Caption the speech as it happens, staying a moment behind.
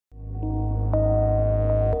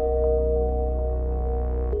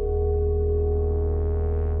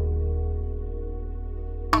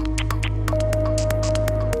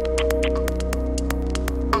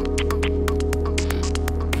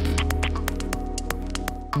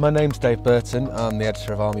My name's Dave Burton, I'm the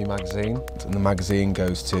editor of Army magazine, and the magazine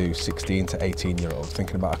goes to 16 to 18-year-olds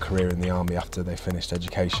thinking about a career in the Army after they finished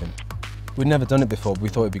education. We'd never done it before, but we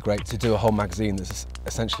thought it'd be great to do a whole magazine that's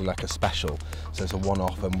essentially like a special. So it's a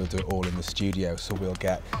one-off and we'll do it all in the studio, so we'll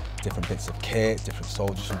get different bits of kit, different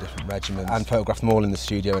soldiers from different regiments, and photograph them all in the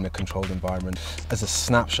studio in a controlled environment. As a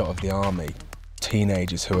snapshot of the Army,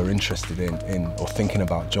 teenagers who are interested in or thinking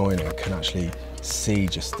about joining can actually see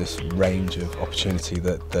just this range of opportunity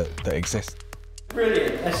that exists.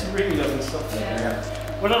 Brilliant, that's some really lovely stuff there.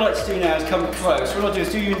 Yeah. What I'd like to do now is come close. What I'll do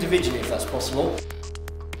is do you individually if that's possible.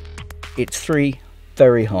 It's 3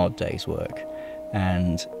 very hard days' work,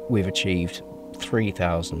 and we've achieved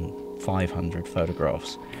 3,500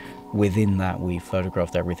 photographs. Within that, we've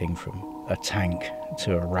photographed everything from a tank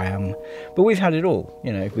to a ram, but we've had it all.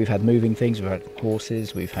 You know, we've had moving things, we've had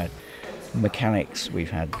horses, we've had mechanics, we've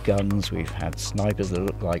had guns, we've had snipers that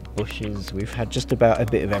look like bushes, we've had just about a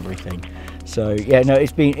bit of everything. So yeah, no,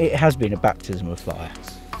 it has been a baptism of fire.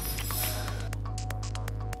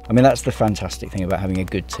 I mean, that's the fantastic thing about having a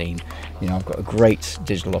good team. You know, I've got a great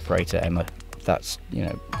digital operator, Emma. That's, you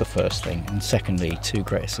know, the first thing. And secondly, 2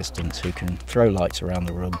 great assistants who can throw lights around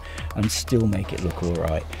the room and still make it look all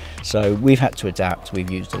right. So we've had to adapt.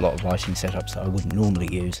 We've used a lot of lighting setups that I wouldn't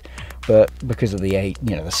normally use, but because of the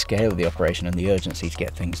scale of the operation and the urgency to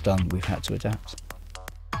get things done, we've had to adapt.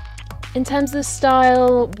 In terms of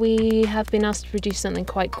style, we have been asked to produce something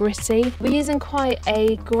quite gritty. We're using quite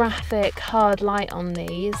a graphic, hard light on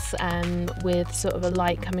these, with sort of a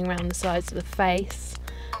light coming around the sides of the face.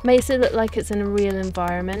 Makes it look like it's in a real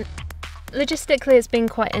environment. Logistically, it's been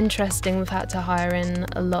quite interesting. We've had to hire in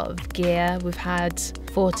a lot of gear. We've had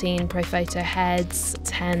 14 Profoto heads,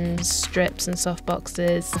 10 strips and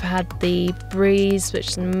softboxes. We've had the Breeze, which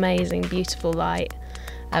is an amazing, beautiful light.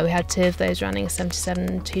 We had 2 of those running, a 77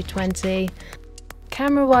 and 220.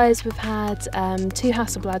 Camera-wise, we've had 2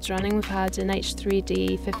 Hasselblads running. We've had an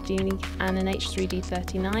H3D 50 and an H3D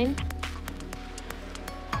 39.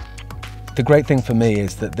 The great thing for me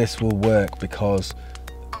is that this will work because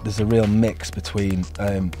there's a real mix between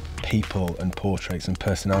people and portraits and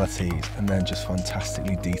personalities, and then just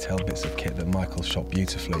fantastically detailed bits of kit that Michael shot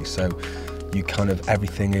beautifully. So you kind of,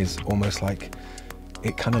 everything is almost like,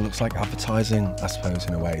 it kind of looks like advertising, I suppose,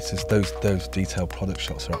 in a way. It's just those detailed product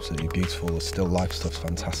shots are absolutely beautiful. The still life stuff's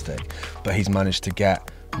fantastic, but he's managed to get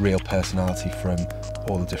real personality from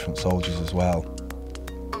all the different soldiers as well.